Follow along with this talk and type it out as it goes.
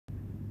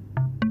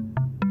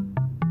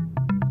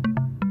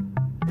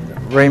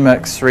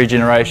Remix,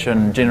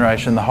 regeneration,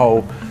 generation, the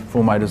whole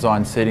Formway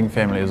Design seating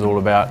family is all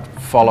about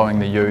following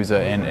the user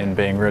and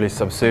being really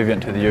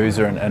subservient to the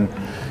user and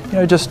you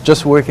know,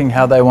 just working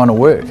how they want to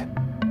work.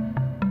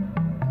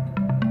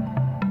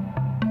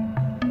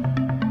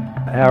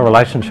 Our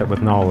relationship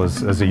with Knoll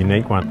is a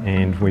unique one,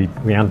 and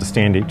we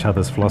understand each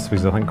other's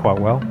philosophies, I think, quite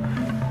well.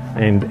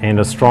 And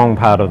a strong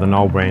part of the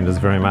Knoll brand is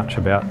very much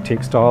about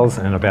textiles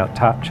and about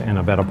touch and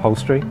about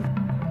upholstery.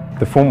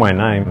 The Formway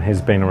name has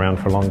been around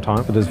for a long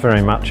time. It is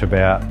very much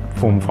about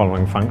form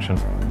following function.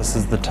 This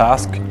is the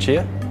task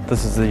chair,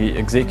 this is the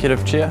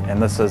executive chair,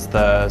 and this is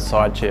the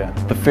side chair.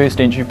 The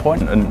first entry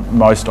point in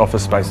most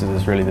office spaces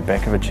is really the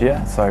back of a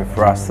chair. So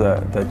for us,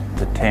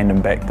 the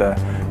tandem back, the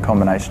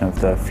combination of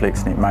the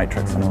FlexNet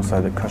matrix and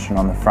also the cushion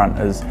on the front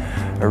is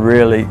a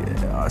really,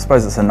 I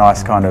suppose it's a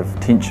nice kind of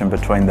tension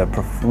between the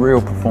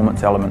real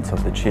performance elements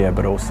of the chair,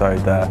 but also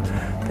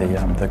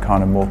the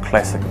kind of more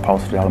classic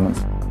upholstery elements.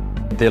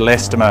 The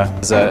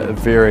elastomer is a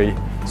very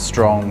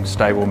strong,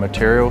 stable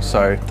material,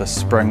 so the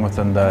spring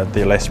within the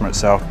elastomer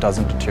itself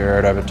doesn't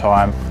deteriorate over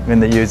time. When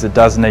the user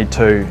does need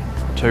to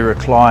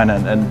recline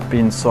and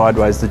bend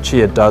sideways, the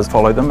chair does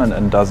follow them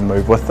and does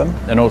move with them.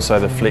 And also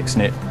the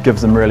FlexNet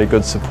gives them really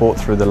good support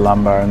through the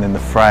lumbar, and then the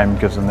frame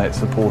gives them that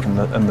support in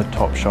the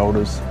top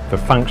shoulders. The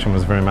function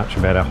was very much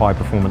about our high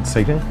performance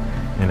seating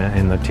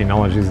and the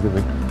technologies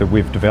that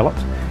we've developed,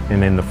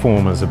 and then the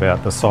form is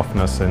about the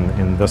softness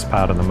in this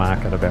part of the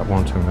market, about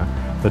wanting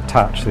the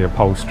touch, the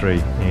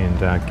upholstery,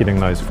 and getting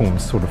those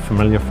forms sort of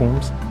familiar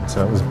forms.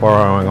 So it was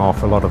borrowing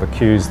off a lot of the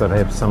cues that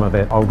have some of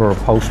that older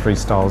upholstery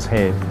styles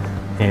had,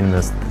 and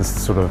this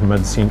sort of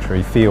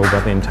mid-century feel,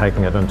 but then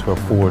taking it into a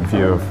forward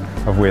view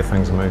of where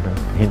things are moving,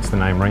 hence the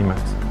name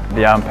Remix.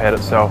 The arm pad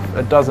itself,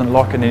 it doesn't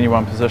lock in any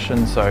one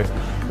position, so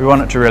we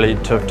want it to really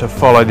to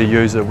follow the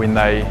user when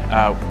they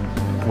are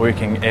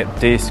working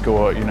at desk,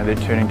 or you know, they're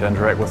turning to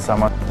interact with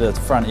someone. The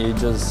front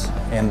edges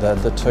and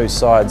the two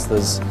sides,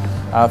 there's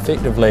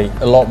effectively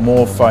a lot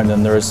more foam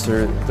than there is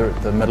through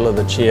the middle of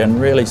the chair, and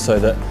really so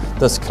that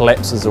this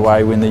collapses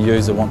away when the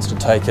user wants to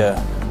take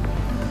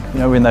you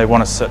know, when they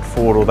want to sit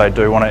forward or they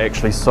do want to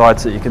actually side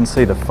sit. You can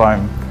see the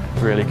foam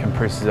really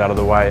compresses out of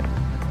the way.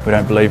 We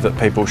don't believe that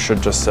people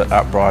should just sit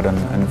upright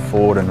and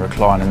forward and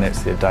recline and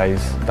that's their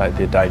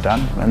day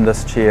done. And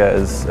this chair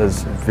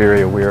is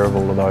very aware of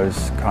all of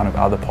those kind of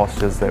other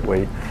postures that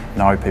we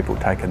know people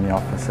take in the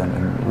office,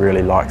 and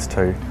really likes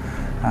to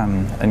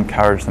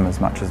encourage them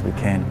as much as we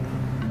can.